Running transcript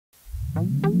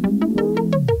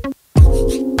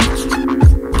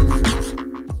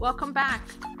Welcome back.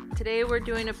 Today we're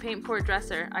doing a paint pour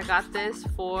dresser. I got this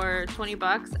for 20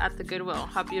 bucks at the Goodwill.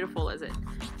 How beautiful is it?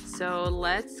 So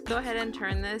let's go ahead and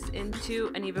turn this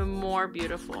into an even more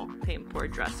beautiful paint pour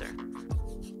dresser.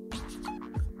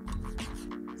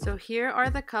 So here are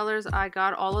the colors. I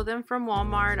got all of them from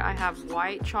Walmart. I have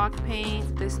white chalk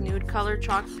paint, this nude color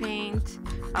chalk paint,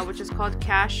 which is called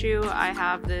cashew. I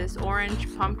have this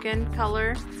orange pumpkin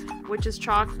color, which is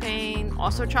chalk paint,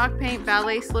 also chalk paint,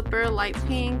 ballet slipper, light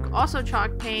pink, also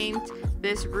chalk paint,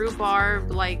 this rhubarb,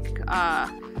 like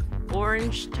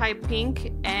orange type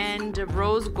pink, and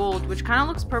rose gold, which kind of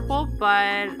looks purple,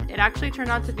 but it actually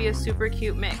turned out to be a super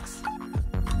cute mix.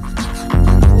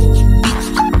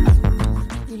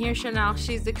 And here's Chanel.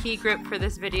 She's the key grip for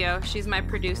this video. She's my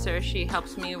producer. She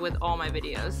helps me with all my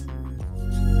videos.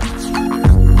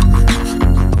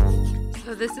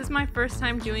 So this is my first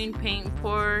time doing paint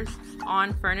pours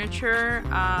on furniture.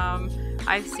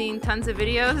 I've seen tons of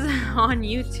videos on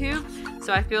YouTube,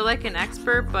 so I feel like an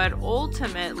expert, but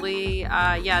ultimately,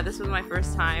 yeah, this was my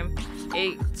first time.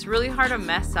 It's really hard to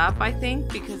mess up, I think,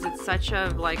 because it's such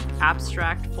a like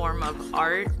abstract form of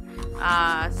art.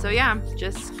 So yeah,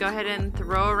 just go ahead and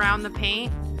throw around the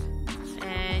paint,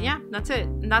 and yeah, that's it.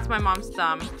 And that's my mom's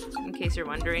thumb, in case you're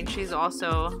wondering. She's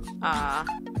also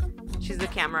she's the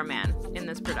cameraman in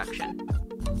this production.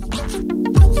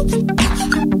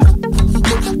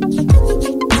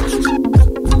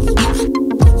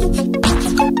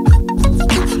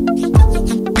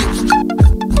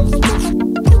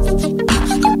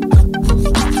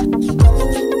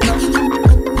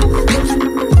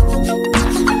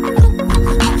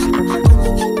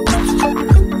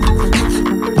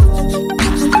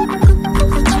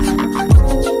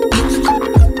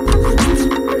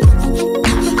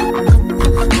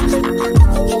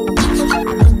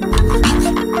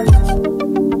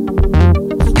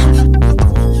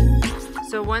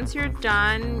 Once you're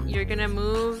done, you're gonna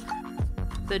move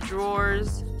the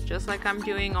drawers just like I'm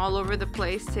doing all over the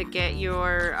place to get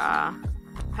your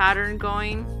pattern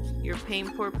going, your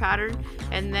paint pour pattern,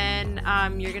 and then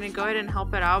you're gonna go ahead and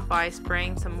help it out by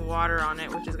spraying some water on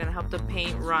it, which is gonna help the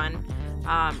paint run,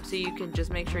 so you can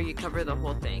just make sure you cover the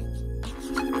whole thing.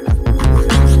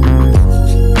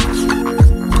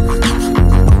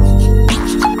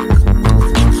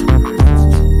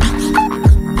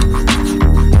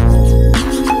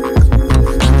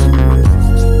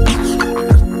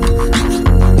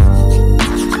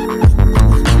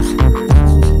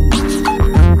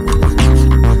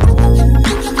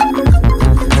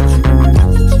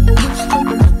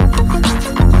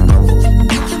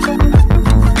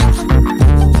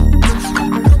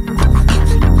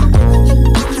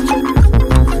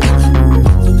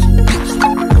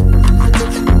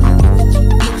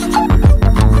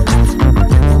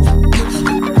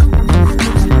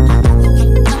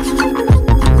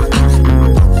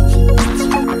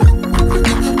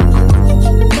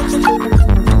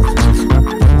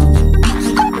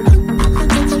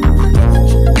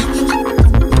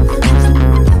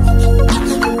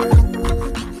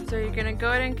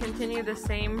 Continue the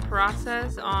same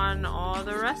process on all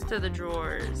the rest of the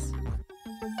drawers.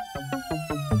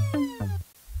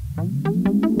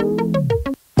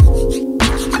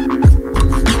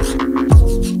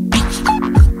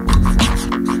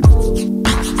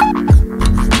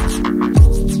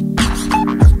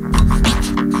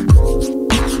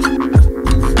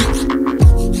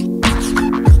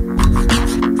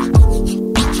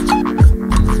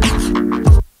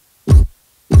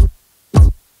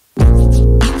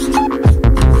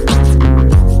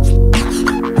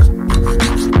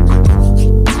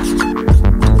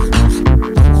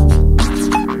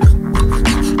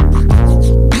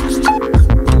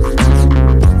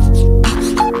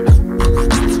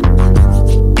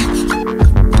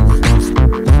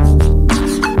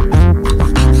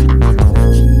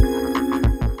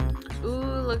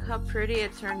 How pretty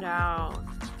it turned out.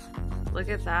 Look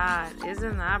at that.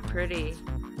 Isn't that pretty?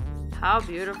 How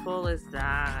beautiful is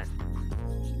that?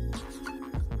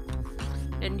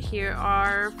 And here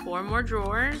are 4 more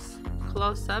drawers,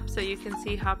 close up, so you can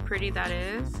see how pretty that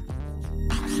is.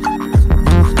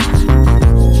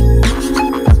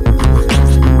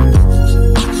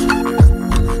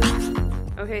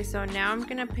 Okay, so now I'm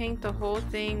gonna paint the whole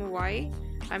thing white.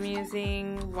 I'm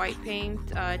using white paint,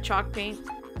 chalk paint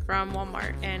from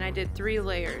Walmart, and I did 3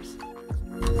 layers.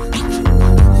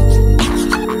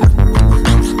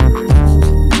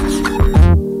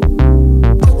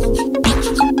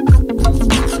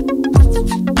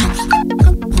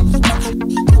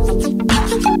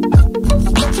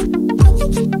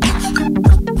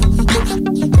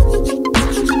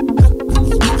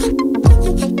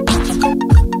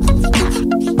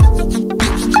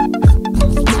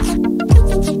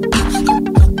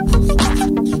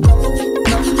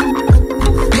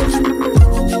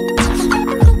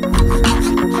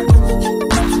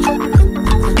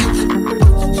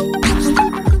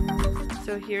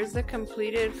 here's the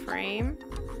completed frame.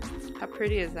 How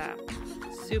pretty is that?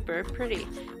 Super pretty.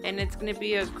 And it's going to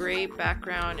be a great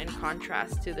background and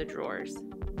contrast to the drawers.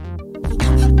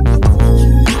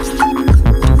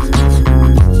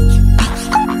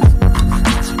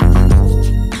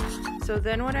 So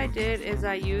then what I did is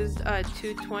I used a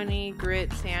 220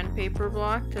 grit sandpaper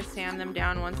block to sand them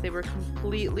down once they were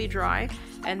completely dry,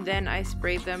 and then I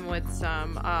sprayed them with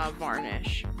some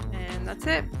varnish, and that's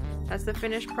it. That's the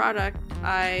finished product.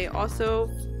 I also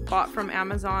bought from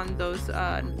Amazon those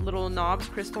little knobs,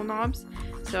 crystal knobs.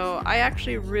 So I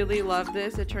actually really love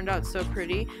this. It turned out so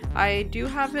pretty. I do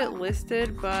have it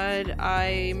listed, but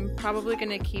I'm probably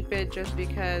gonna keep it just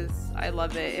because I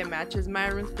love it. It matches my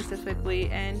room specifically,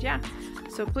 and yeah.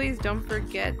 So please don't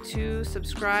forget to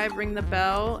subscribe, ring the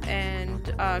bell,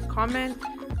 and comment,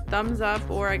 thumbs up,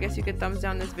 or I guess you could thumbs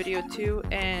down this video too,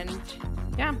 and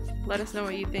yeah, let us know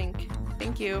what you think.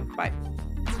 Thank you. Bye.